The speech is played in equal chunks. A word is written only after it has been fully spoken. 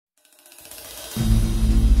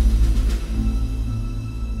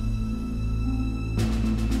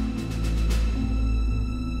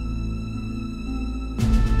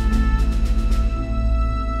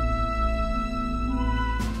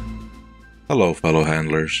Hello fellow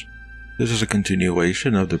handlers, this is a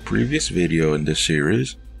continuation of the previous video in this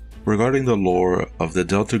series regarding the lore of the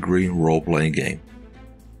Delta Green role-playing game.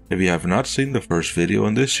 If you have not seen the first video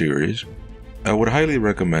in this series, I would highly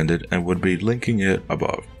recommend it and would be linking it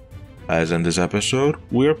above, as in this episode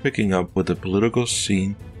we are picking up with the political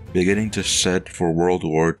scene beginning to set for World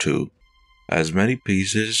War II, as many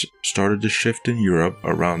pieces started to shift in Europe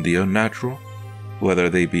around the unnatural, whether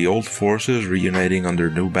they be old forces reuniting under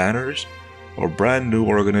new banners, or brand new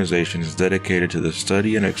organizations dedicated to the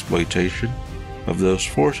study and exploitation of those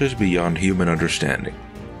forces beyond human understanding.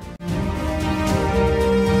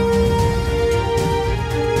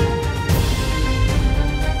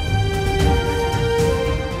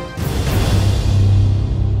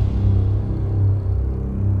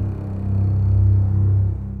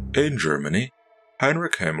 In Germany,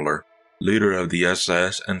 Heinrich Himmler, leader of the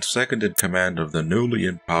SS and second in command of the newly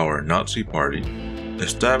in power Nazi Party,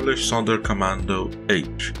 established Sonderkommando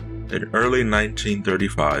H in early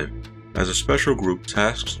 1935 as a special group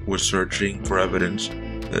tasked with searching for evidence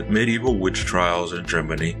that medieval witch trials in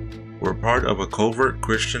Germany were part of a covert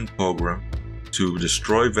Christian pogrom to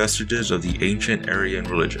destroy vestiges of the ancient Aryan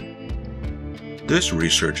religion. This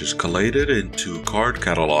research is collated into a card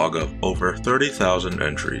catalog of over 30,000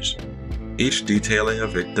 entries, each detailing a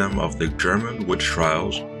victim of the German witch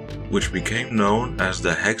trials, which became known as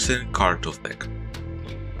the Hexenkartothek.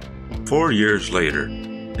 4 years later,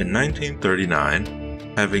 in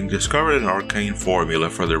 1939, having discovered an arcane formula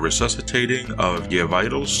for the resuscitating of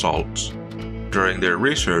vital salts during their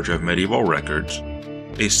research of medieval records,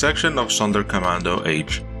 a section of Sonderkommando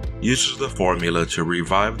H uses the formula to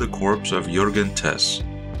revive the corpse of Jürgen Tess,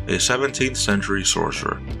 a 17th century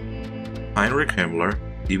sorcerer. Heinrich Himmler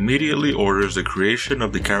immediately orders the creation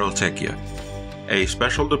of the Karotechia, a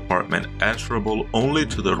special department answerable only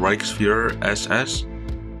to the Reichsfuhrer SS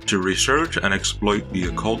to research and exploit the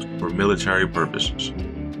occult for military purposes.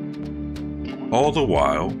 All the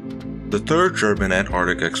while, the third German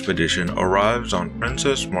Antarctic expedition arrives on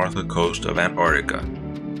Princess Martha Coast of Antarctica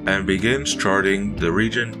and begins charting the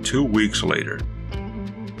region 2 weeks later.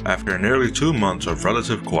 After nearly 2 months of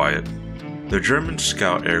relative quiet, the German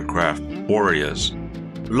scout aircraft Boreas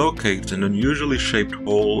locates an unusually shaped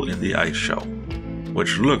hole in the ice shelf,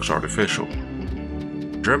 which looks artificial.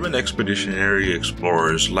 German expeditionary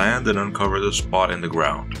explorers land and uncover the spot in the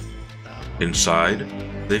ground. Inside,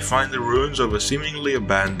 they find the ruins of a seemingly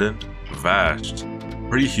abandoned, vast,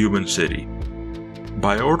 pre-human city.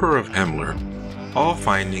 By order of Himmler, all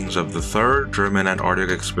findings of the 3rd German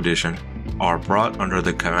Antarctic expedition are brought under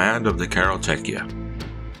the command of the Karotechia.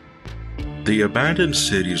 The abandoned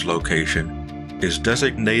city's location is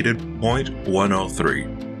designated Point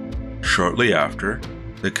 103. Shortly after,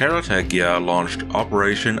 the Karotechia launched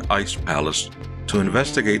Operation Ice Palace to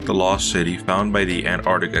investigate the lost city found by the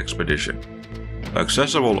Antarctic expedition.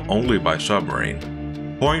 Accessible only by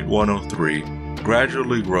submarine, Point 103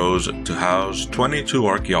 gradually grows to house 22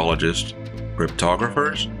 archaeologists,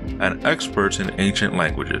 cryptographers, and experts in ancient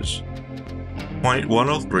languages. Point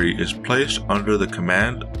 103 is placed under the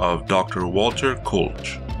command of Dr. Walter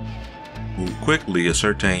Kulch, who quickly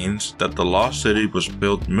ascertains that the lost city was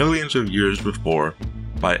built millions of years before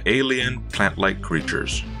by alien plant-like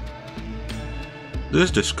creatures.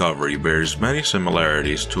 This discovery bears many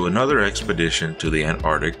similarities to another expedition to the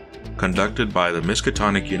Antarctic conducted by the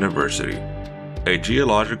Miskatonic University, a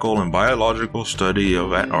geological and biological study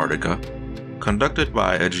of Antarctica conducted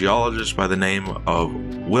by a geologist by the name of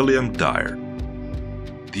William Dyer.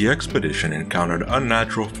 The expedition encountered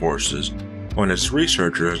unnatural forces when its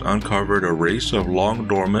researchers uncovered a race of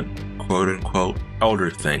long-dormant, quote-unquote,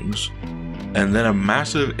 elder things, and then a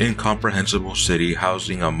massive, incomprehensible city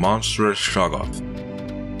housing a monstrous Shoggoth.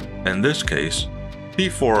 In this case,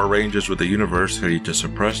 P4 arranges with the university to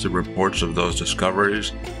suppress the reports of those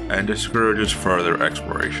discoveries and discourages further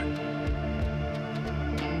exploration.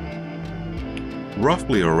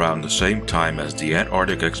 Roughly around the same time as the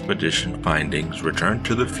Antarctic expedition findings return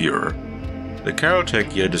to the Führer, the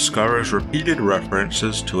Karotechia discovers repeated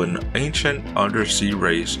references to an ancient undersea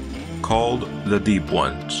race called the Deep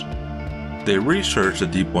Ones. They research the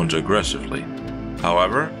Deep Ones aggressively.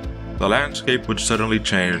 However, the landscape would suddenly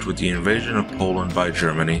change with the invasion of Poland by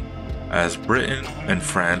Germany, as Britain and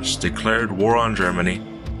France declared war on Germany.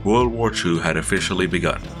 World War II had officially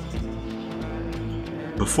begun.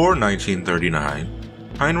 Before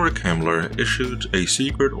 1939, Heinrich Himmler issued a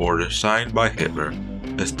secret order signed by Hitler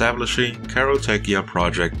establishing Karotechia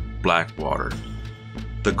Project BLACKWATER.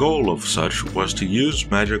 The goal of such was to use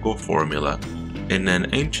magical formula in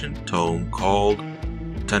an ancient tome called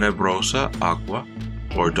Tenebrosa Aqua,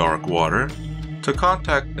 or Dark Water, to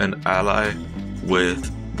contact and ally with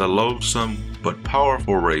the loathsome but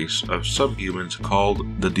powerful race of subhumans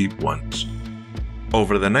called the Deep Ones.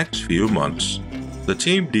 Over the next few months, the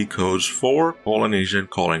team decodes 4 Polynesian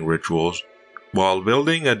calling rituals while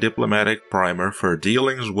building a diplomatic primer for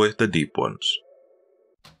dealings with the Deep Ones.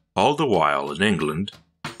 All the while in England,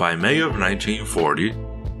 by May of 1940,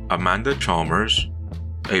 Amanda Chalmers,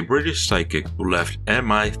 a British psychic who left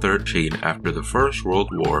MI13 after the First World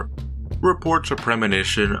War, reports a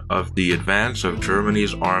premonition of the advance of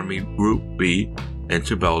Germany's Army Group B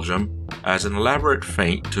into Belgium as an elaborate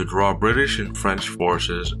feint to draw British and French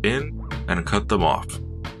forces in and cut them off.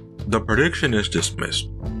 The prediction is dismissed,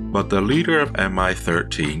 but the leader of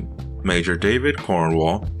MI13, Major David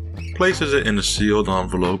Cornwall, places it in a sealed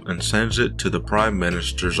envelope and sends it to the Prime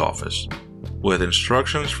Minister's office, with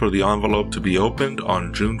instructions for the envelope to be opened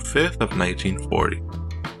on June 5th of 1940.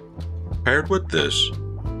 Paired with this,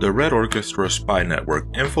 the Red Orchestra spy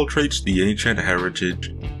network infiltrates the Ancient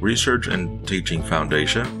Heritage Research and Teaching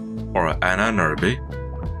Foundation, or ANA-NRB,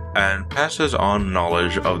 and passes on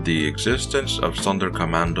knowledge of the existence of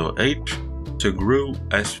Sonderkommando H to GRU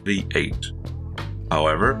SV-8.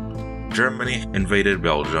 However, Germany invaded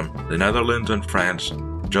Belgium, the Netherlands, and France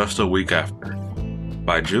just a week after.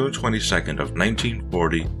 By June 22nd of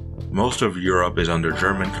 1940, most of Europe is under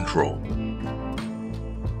German control.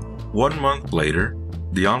 1 month later,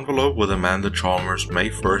 the envelope with Amanda Chalmers' May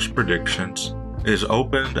 1st predictions is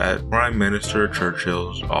opened at Prime Minister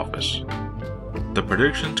Churchill's office. The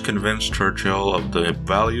predictions convince Churchill of the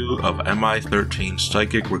value of MI13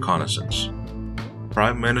 psychic reconnaissance.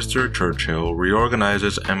 Prime Minister Churchill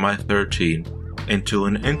reorganizes MI13 into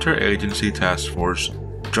an interagency task force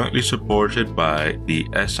jointly supported by the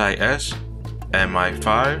SIS,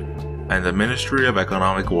 MI5, and the Ministry of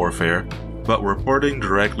Economic Warfare, but reporting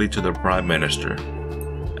directly to the Prime Minister.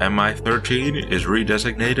 MI13 is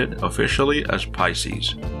redesignated officially as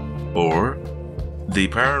PISCES, or the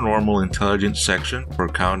Paranormal Intelligence Section for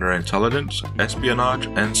Counterintelligence, Espionage,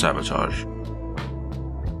 and Sabotage.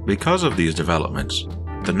 Because of these developments,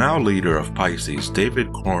 the now leader of PISCES,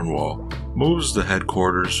 David Cornwall, moves the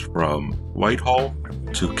headquarters from Whitehall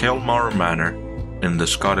to Kelmar Manor in the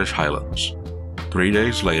Scottish Highlands. 3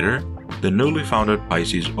 days later, the newly founded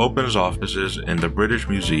PISCES opens offices in the British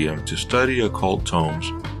Museum to study occult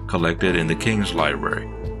tomes collected in the King's Library.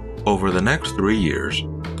 Over the next 3 years,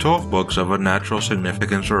 12 books of unnatural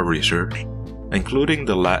significance are researched, including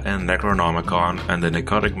the Latin Necronomicon and the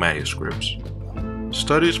Nicotic manuscripts.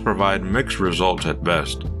 Studies provide mixed results at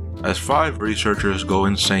best, as 5 researchers go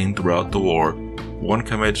insane throughout the war, 1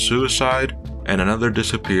 commits suicide, and another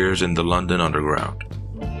disappears in the London Underground.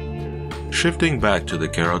 Shifting back to the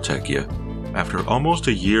Karotechia, after almost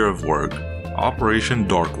a year of work, Operation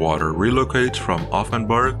Darkwater relocates from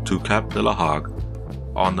Offenburg to Cap de la Hague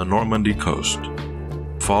on the Normandy coast,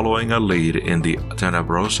 following a lead in the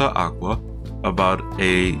Tenebrosa Aqua about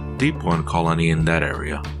a Deep One colony in that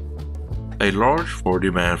area. A large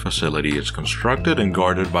 40-man facility is constructed and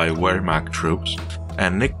guarded by Wehrmacht troops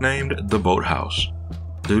and nicknamed the Boathouse,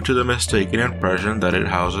 due to the mistaken impression that it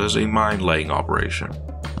houses a mine-laying operation.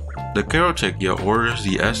 The Karotechia orders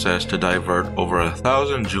the SS to divert over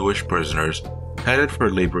 1,000 Jewish prisoners headed for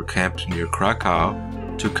labor camps near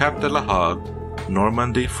Krakow to Cap de la Hague,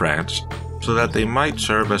 Normandy, France, so that they might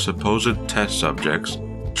serve as supposed test subjects,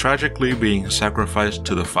 tragically being sacrificed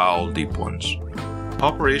to the foul Deep Ones.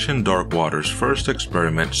 Operation Darkwater's first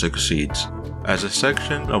experiment succeeds, as a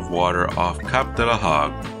section of water off Cap de la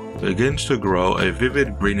Hague begins to grow a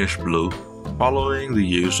vivid greenish blue following the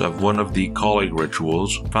use of one of the calling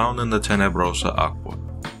rituals found in the Tenebrosa Aqua.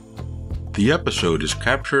 The episode is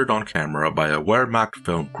captured on camera by a Wehrmacht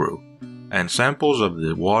film crew, and samples of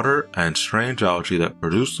the water and strange algae that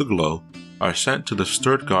produce the glow are sent to the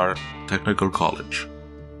Stuttgart Technical College.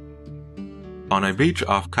 On a beach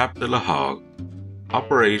off Cap de la Hague,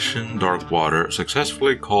 Operation Darkwater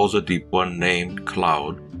successfully calls a Deep One named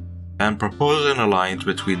Cloud and proposes an alliance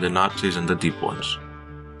between the Nazis and the Deep Ones.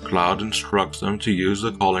 Cloud instructs them to use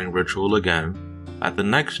the calling ritual again at the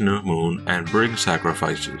next new moon and bring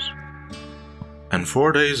sacrifices. And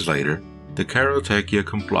 4 days later, the Karotechia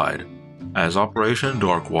complied, as Operation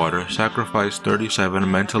Darkwater sacrificed 37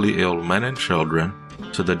 mentally ill men and children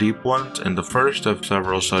to the Deep Ones in the first of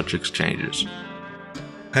several such exchanges.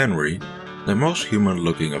 Henry, the most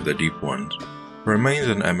human-looking of the Deep Ones, remains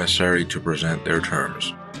an emissary to present their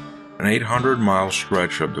terms, an 800-mile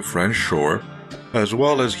stretch of the French shore, as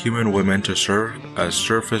well as human women to serve as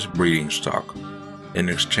surface breeding stock, in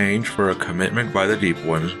exchange for a commitment by the Deep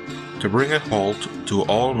Ones to bring a halt to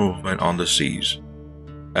all movement on the seas.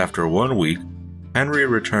 After 1 week, Henry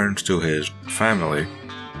returns to his family,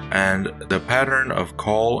 and the pattern of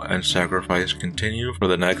call and sacrifice continue for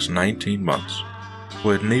the next 19 months,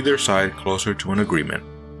 with neither side closer to an agreement.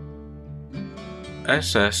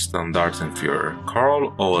 SS Standartenführer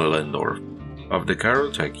Karl Ohlendorf of the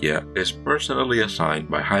Karotechia is personally assigned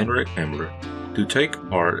by Heinrich Himmler to take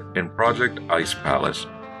part in Project Ice Palace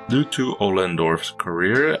due to Ohlendorf's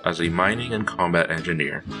career as a mining and combat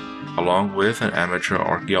engineer, along with an amateur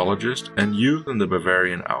archaeologist and youth in the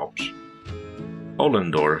Bavarian Alps.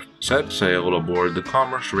 Ohlendorf set sail aboard the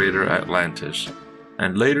commerce raider Atlantis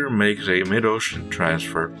and later makes a mid-ocean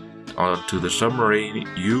transfer onto the submarine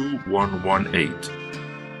U-118,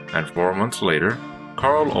 and 4 months later,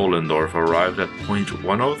 Karl Ohlendorf arrived at Point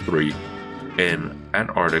 103 in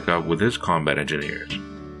Antarctica with his combat engineers.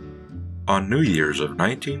 On New Year's of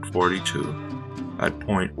 1942, at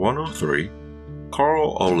Point 103,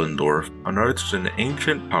 Karl Ohlendorf unearths an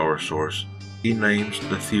ancient power source he names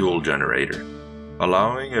the Thule Generator,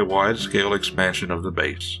 allowing a wide-scale expansion of the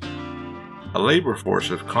base. A labor force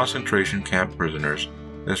of concentration camp prisoners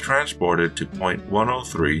is transported to Point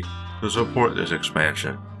 103 to support this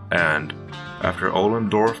expansion, and, after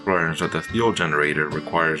Ohlendorf learns that the Thule Generator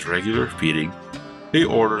requires regular feeding, he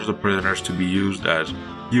orders the prisoners to be used as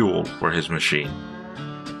fuel for his machine.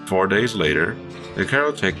 4 days later, the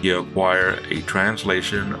Karotechia acquire a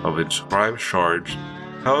translation of inscribed shards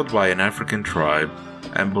held by an African tribe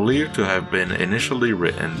and believed to have been initially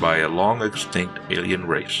written by a long-extinct alien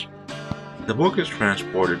race. The book is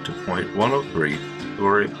transported to Point 103,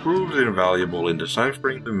 where it proves invaluable in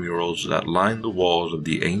deciphering the murals that line the walls of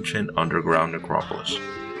the ancient underground necropolis.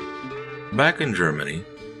 Back in Germany,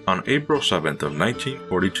 on April 7th of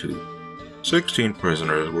 1942, 16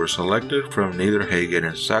 prisoners were selected from Niederhagen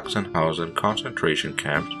and Sachsenhausen concentration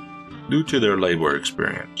camps due to their labor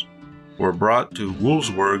experience, were brought to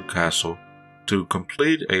Wewelsburg Castle to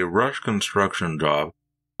complete a rush construction job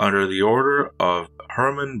under the order of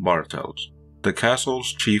Hermann Bartels, the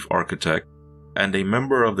castle's chief architect and a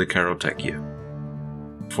member of the Karotechia.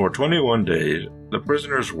 For 21 days, the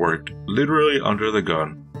prisoners worked literally under the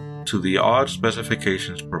gun to the odd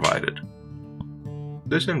specifications provided.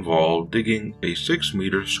 This involved digging a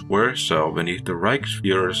 6-meter square cell beneath the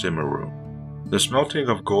Reichsführerszimmer room, the smelting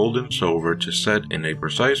of gold and silver to set in a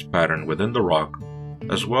precise pattern within the rock,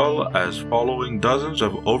 as well as following dozens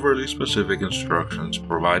of overly specific instructions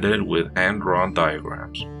provided with hand-drawn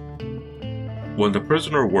diagrams. When the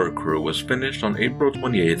prisoner work crew was finished on April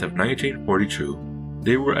 28th of 1942,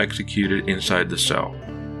 they were executed inside the cell.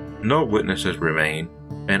 No witnesses remain,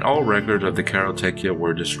 and all records of the Karotechia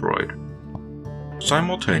were destroyed.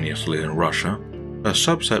 Simultaneously in Russia, a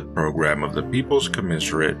subset program of the People's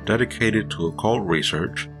Commissariat dedicated to occult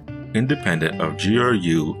research, independent of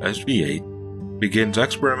GRU SV-8, begins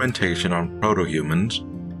experimentation on proto-humans,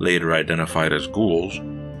 later identified as ghouls,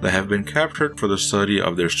 that have been captured for the study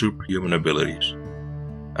of their superhuman abilities.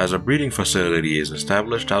 As a breeding facility is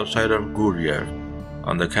established outside of Guryev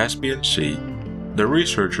on the Caspian Sea, the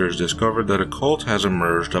researchers discovered that a cult has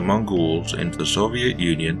emerged among ghouls in the Soviet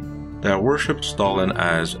Union that worshipped Stalin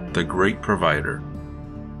as the Great Provider.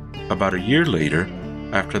 About a year later,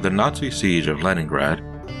 after the Nazi siege of Leningrad,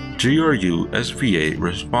 GRU SV-8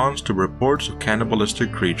 responds to reports of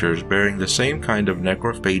cannibalistic creatures bearing the same kind of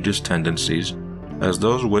necrophagous tendencies as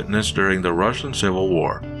those witnessed during the Russian Civil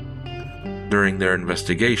War. During their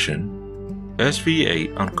investigation,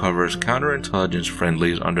 SV-8 uncovers counterintelligence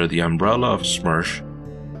friendlies under the umbrella of SMERSH,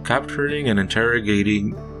 capturing and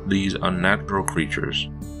interrogating these unnatural creatures.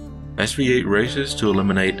 SV-8 races to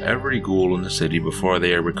eliminate every ghoul in the city before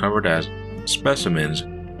they are recovered as specimens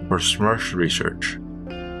for SMERSH research.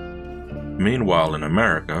 Meanwhile in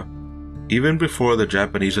America, even before the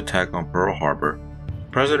Japanese attack on Pearl Harbor,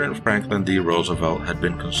 President Franklin D. Roosevelt had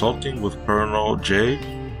been consulting with Colonel J.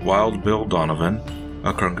 Wild Bill Donovan,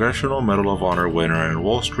 a Congressional Medal of Honor winner and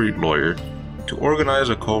Wall Street lawyer, to organize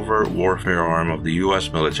a covert warfare arm of the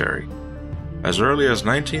U.S. military. As early as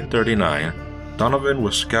 1939, Donovan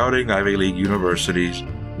was scouting Ivy League universities,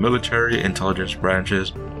 military intelligence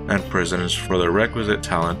branches, and prisons for the requisite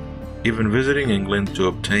talent, even visiting England to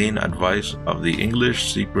obtain advice of the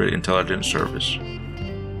English Secret Intelligence Service.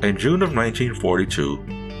 In June of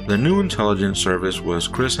 1942, the new intelligence service was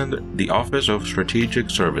christened the Office of Strategic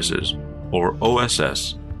Services, or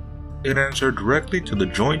OSS. It answered directly to the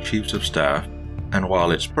Joint Chiefs of Staff, and while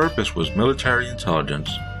its purpose was military intelligence,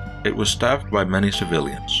 it was staffed by many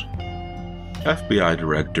civilians. FBI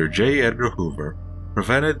Director J. Edgar Hoover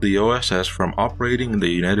prevented the OSS from operating in the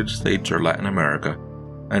United States or Latin America,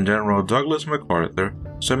 and General Douglas MacArthur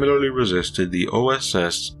similarly resisted the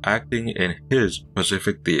OSS acting in his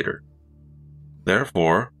Pacific theater.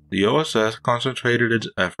 Therefore, the OSS concentrated its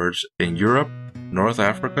efforts in Europe, North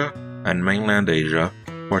Africa, and mainland Asia,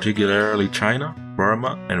 particularly China,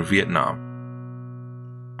 Burma, and Vietnam.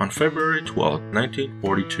 On February 12,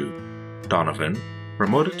 1942, Donovan,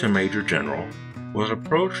 promoted to Major General, was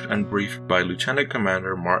approached and briefed by Lieutenant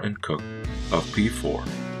Commander Martin Cook of P4.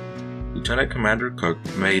 Lieutenant Commander Cook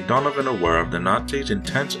made Donovan aware of the Nazis'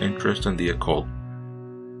 intense interest in the occult.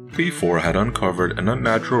 P4 had uncovered an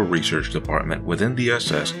unnatural research department within the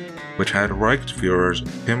SS which had Reichsführer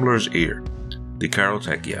Himmler's ear, the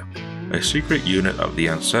Karotechia, a secret unit of the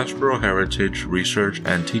Ancestral Heritage Research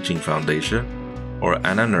and Teaching Foundation, or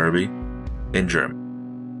ANNRB, in Germany.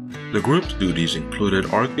 The group's duties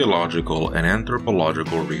included archaeological and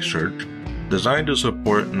anthropological research designed to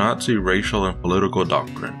support Nazi racial and political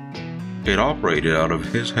doctrine. It operated out of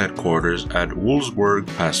his headquarters at Wewelsburg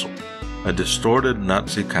Chamber, a distorted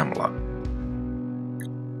Nazi Camelot.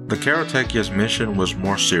 The Karotechia's mission was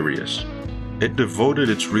more serious. It devoted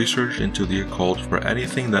its research into the occult for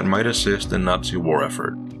anything that might assist the Nazi war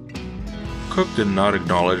effort. Cook did not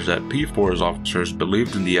acknowledge that P4's officers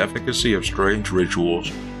believed in the efficacy of strange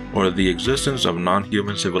rituals or the existence of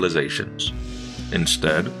non-human civilizations.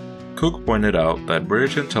 Instead, Cook pointed out that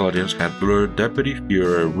British intelligence had lured Deputy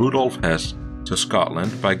Führer Rudolf Hess to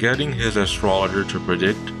Scotland by getting his astrologer to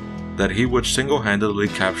predict that he would single-handedly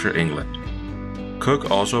capture England. Cook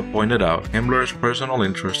also pointed out Himmler's personal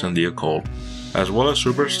interest in the occult, as well as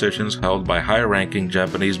superstitions held by high-ranking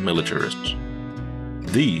Japanese militarists.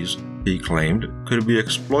 These, he claimed, could be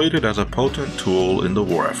exploited as a potent tool in the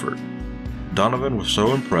war effort. Donovan was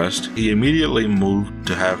so impressed, he immediately moved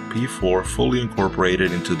to have P4 fully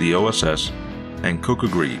incorporated into the OSS, and Cook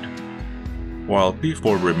agreed. While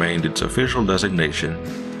P4 remained its official designation,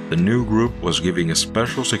 the new group was giving a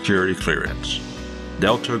special security clearance,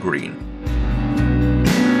 Delta Green.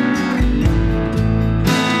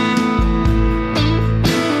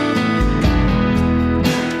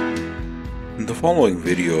 In the following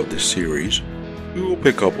video of this series, we will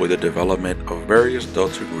pick up with the development of various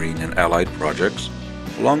Delta Green and allied projects,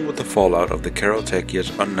 along with the fallout of the Karotechia's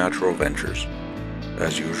unnatural ventures.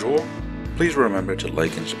 As usual, please remember to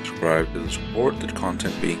like and subscribe to support the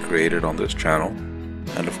content being created on this channel,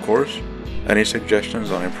 and of course, any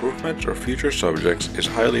suggestions on improvements or future subjects is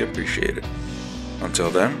highly appreciated. Until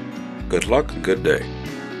then, good luck and good day.